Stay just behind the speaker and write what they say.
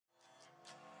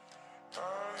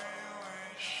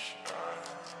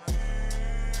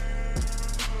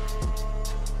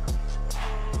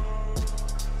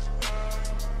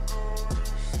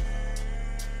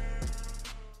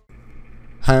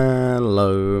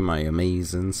Hello my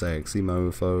amazing sexy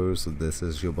mofos, this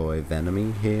is your boy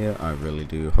Venemie here. I really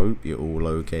do hope you're all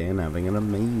okay and having an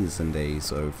amazing day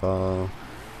so far.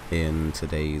 In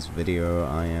today's video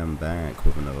I am back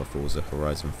with another Forza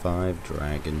Horizon 5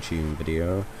 drag and tune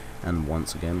video, and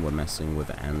once again we're messing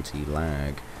with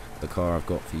anti-lag. The car I've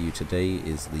got for you today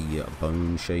is the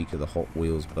Bone Shaker, the Hot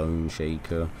Wheels Bone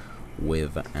Shaker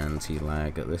with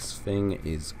anti-lag. This thing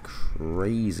is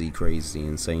crazy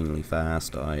insanely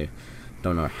fast. I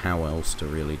don't know how else to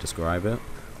really describe it,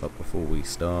 but before we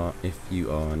start, if you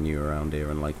are new around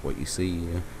here and like what you see,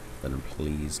 then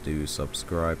please do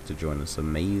subscribe to join this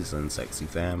amazing sexy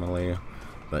family.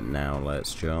 But now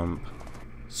let's jump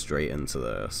straight into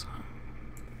this.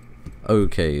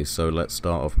 Okay, so let's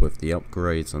start off with the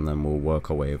upgrades and then we'll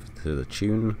work our way over to the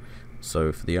tune.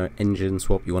 So for the engine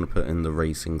swap, you want to put in the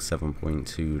racing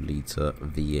 7.2 litre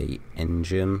V8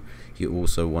 engine. You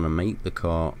also want to make the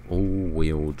car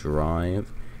all-wheel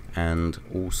drive and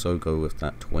also go with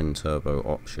that twin turbo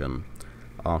option.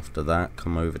 After that,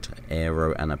 come over to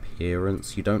aero and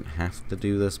appearance. You don't have to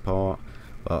do this part,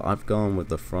 but I've gone with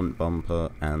the front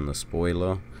bumper and the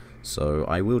spoiler. So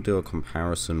I will do a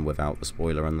comparison without the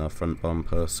spoiler and the front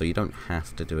bumper, so you don't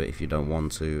have to do it if you don't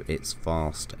want to. It's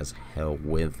fast as hell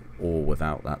with or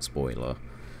without that spoiler.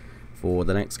 For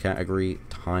the next category,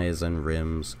 tires and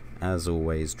rims, as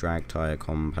always drag tire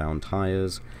compound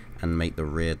tires and make the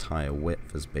rear tire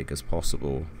width as big as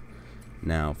possible.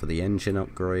 Now for the engine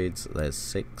upgrades, there's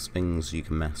 6 things you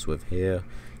can mess with here.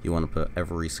 You want to put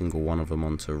every single one of them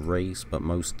onto race, but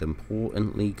most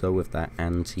importantly go with that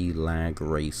anti-lag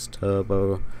race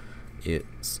turbo.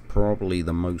 It's probably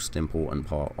the most important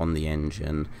part on the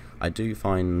engine. I do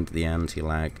find the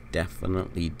anti-lag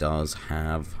definitely does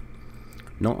have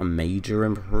not a major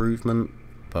improvement,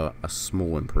 but a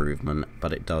small improvement,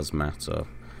 but it does matter.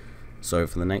 So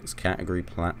for the next category,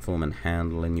 platform and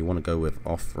handling, you want to go with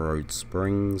off-road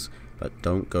springs, but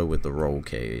don't go with the roll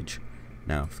cage.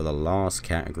 Now for the last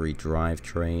category,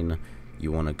 drivetrain,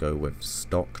 you want to go with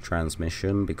stock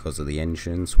transmission because of the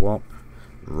engine swap,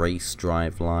 race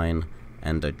driveline,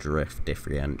 and a drift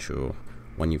differential.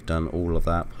 When you've done all of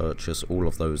that, purchase all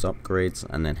of those upgrades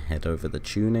and then head over the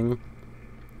tuning.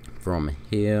 From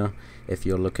here, if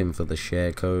you're looking for the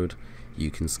share code, you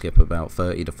can skip about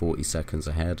 30 to 40 seconds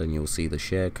ahead and you'll see the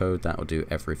share code. That will do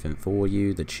everything for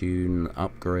you, the tune,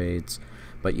 upgrades,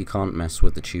 but you can't mess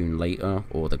with the tune later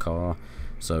or the car.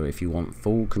 So if you want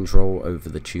full control over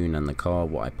the tune and the car,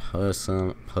 what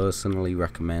I personally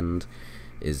recommend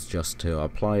is just to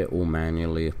apply it all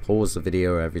manually, pause the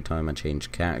video every time I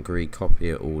change category, copy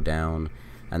it all down,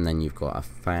 and then you've got a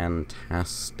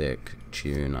fantastic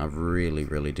tune. I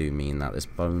really do mean that. This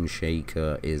Bone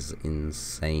Shaker is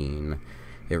insane.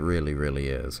 It really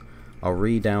is. I'll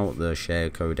read out the share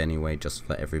code anyway, just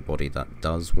for everybody that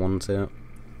does want it.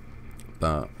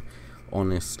 But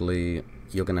honestly,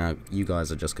 you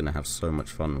guys are just gonna have so much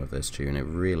fun with this tune. It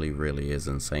really is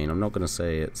insane. I'm not gonna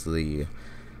say it's the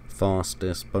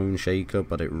fastest Bone Shaker,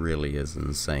 but it really is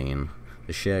insane.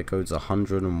 The share code's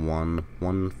 101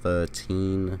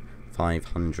 113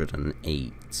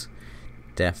 508.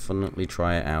 Definitely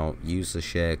try it out. Use the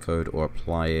share code or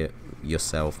apply it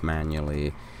yourself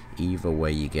manually. Either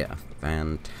way, you get a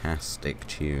fantastic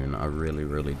tune. I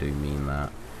really do mean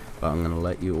that. But I'm going to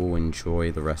let you all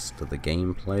enjoy the rest of the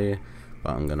gameplay,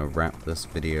 but I'm going to wrap this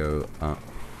video up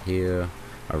here.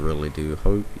 I really do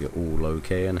hope you're all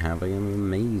okay and having an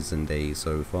amazing day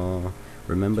so far.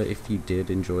 Remember, if you did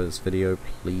enjoy this video,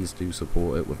 please do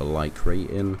support it with a like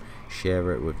rating,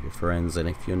 share it with your friends, and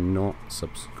if you're not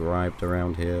subscribed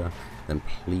around here, then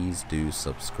please do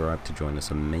subscribe to join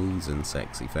this amazing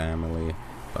sexy family.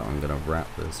 But I'm going to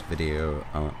wrap this video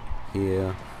up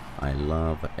here. I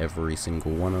love every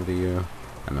single one of you,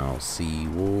 and I'll see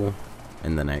you all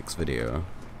in the next video.